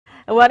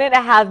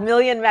1.5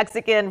 million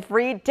Mexican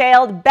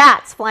free-tailed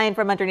bats flying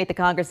from underneath the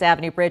Congress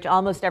Avenue Bridge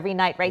almost every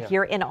night right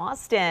here in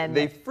Austin.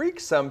 They freak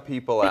some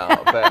people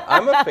out, but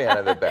I'm a fan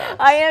of the bats.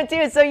 I am too.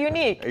 It's so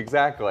unique.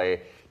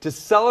 Exactly. To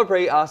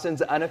celebrate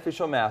Austin's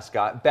unofficial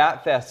mascot,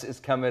 Bat Fest is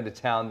coming to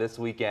town this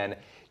weekend.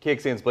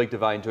 KXAN's Blake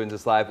Devine joins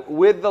us live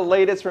with the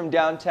latest from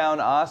downtown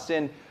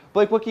Austin.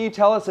 Blake, what can you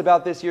tell us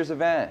about this year's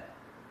event?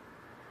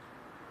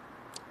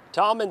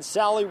 Tom and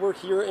Sally, we're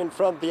here in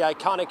front of the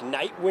iconic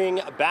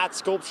Nightwing bat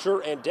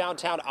sculpture in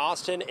downtown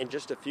Austin, and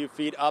just a few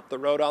feet up the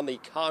road on the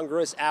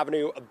Congress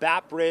Avenue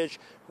Bat Bridge.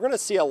 We're going to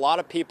see a lot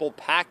of people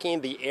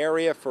packing the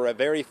area for a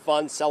very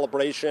fun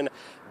celebration,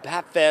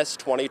 Bat Fest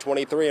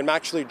 2023. I'm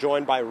actually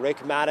joined by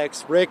Rick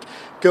Maddox. Rick,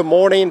 good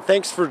morning.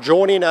 Thanks for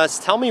joining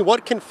us. Tell me,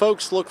 what can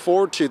folks look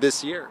forward to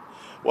this year?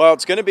 Well,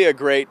 it's going to be a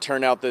great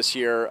turnout this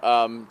year,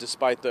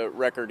 despite the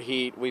record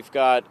heat. We've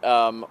got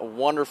a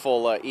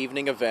wonderful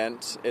evening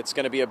event. It's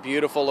going to be a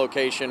beautiful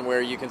location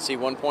where you can see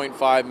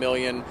 1.5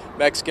 million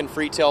Mexican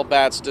free-tailed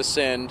bats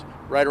descend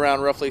right around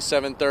roughly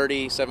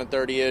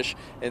 7:30-ish,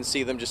 and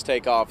see them just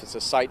take off. It's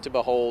a sight to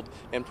behold,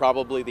 and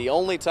probably the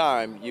only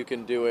time you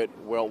can do it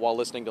while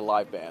listening to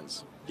live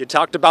bands. You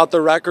talked about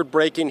the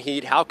record-breaking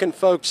heat. How can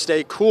folks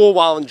stay cool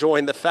while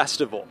enjoying the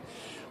festival?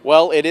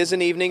 Well, it is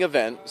an evening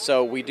event,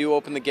 so we do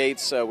open the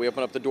gates. We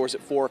open up the doors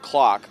at 4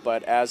 o'clock,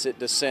 but as it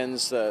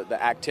descends, the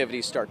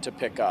activities start to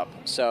pick up.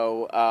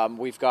 So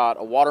we've got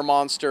a water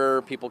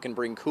monster. People can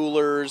bring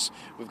coolers.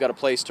 We've got a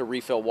place to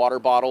refill water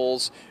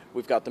bottles.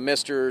 We've got the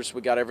misters.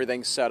 We've got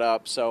everything set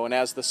up. So, and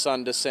as the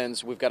sun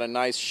descends, we've got a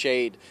nice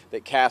shade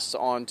that casts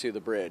onto the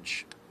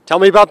bridge. Tell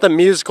me about the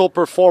musical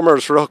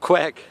performers real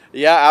quick.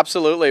 Yeah,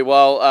 absolutely.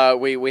 Well,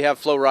 we have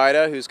Flo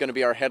Rida, who's going to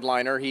be our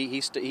headliner.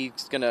 He's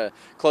going to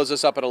close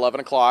us up at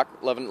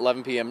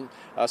 11 p.m.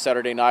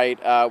 Saturday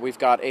night. We've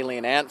got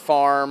Alien Ant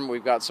Farm.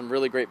 We've got some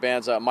really great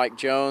bands. Mike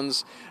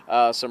Jones.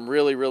 Some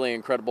really, really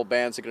incredible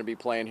bands that are going to be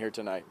playing here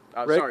tonight.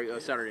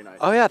 Saturday night.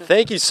 Oh, yeah.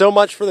 Thank you so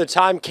much for the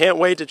time. Can't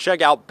wait to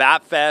check out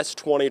Bat Fest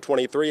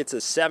 2023. It's the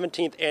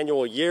 17th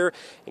annual year.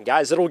 And,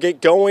 guys, it'll get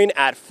going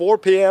at 4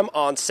 p.m.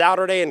 on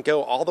Saturday and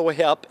go all the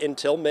way up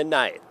until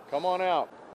midnight. Come on out.